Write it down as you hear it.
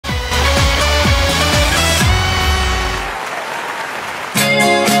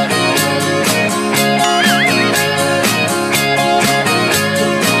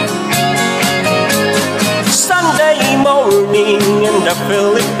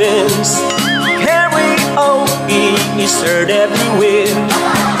Philippines. Karaoke is heard everywhere.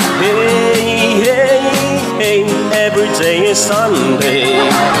 Hey, hey, hey, every day is Sunday.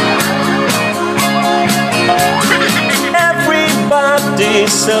 Everybody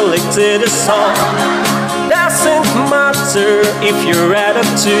selected a song. Doesn't matter if you're out of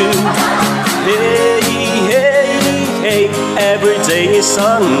tune. Hey, hey, hey, every day is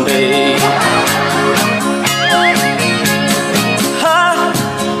Sunday. Ha,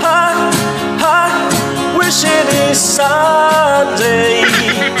 ha, ha, wish it is Sunday.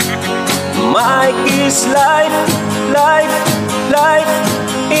 Mike is life, life, life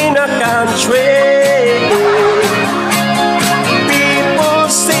in a country. People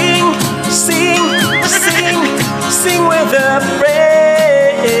sing, sing, sing, sing with their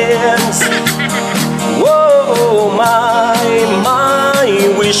friends. Whoa, my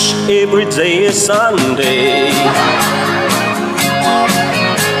wish every day is Sunday.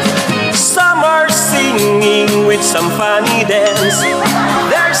 Some are singing with some funny dance.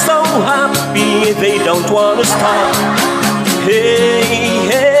 They're so happy they don't want to stop. Hey,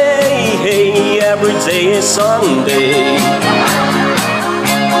 hey, hey, every day is Sunday.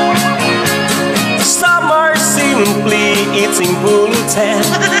 Some are simply eating pulutan.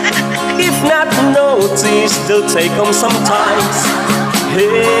 If not noticed, they'll take them sometimes.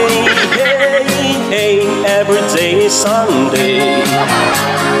 Hey, hey, hey, every day is Sunday.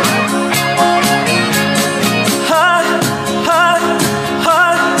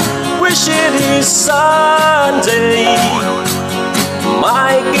 Wish it is Sunday.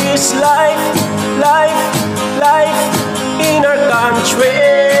 Mike is life, life, life in our country.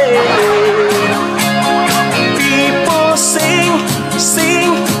 People sing,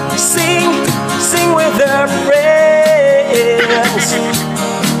 sing, sing, sing with their friends.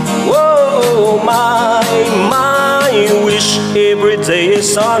 Whoa, my wish every day is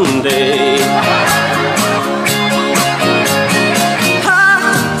Sunday.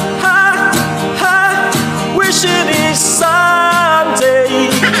 Sunday,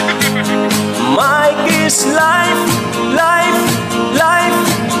 Mike is life, life, life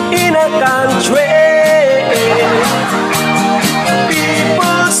in a country.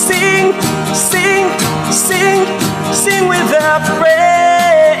 People sing, sing, sing, sing with their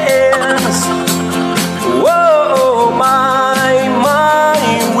friends. Whoa, my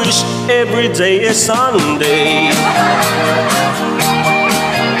wish every day is Sunday.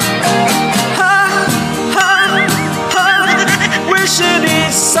 It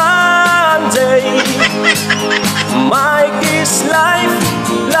is Sunday. Mike is life,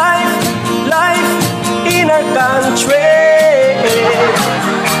 life, life in our country.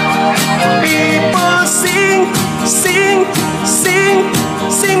 People sing, sing, sing,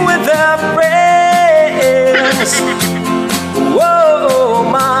 sing with their friends. Whoa,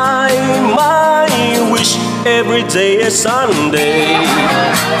 my wish every day is Sunday.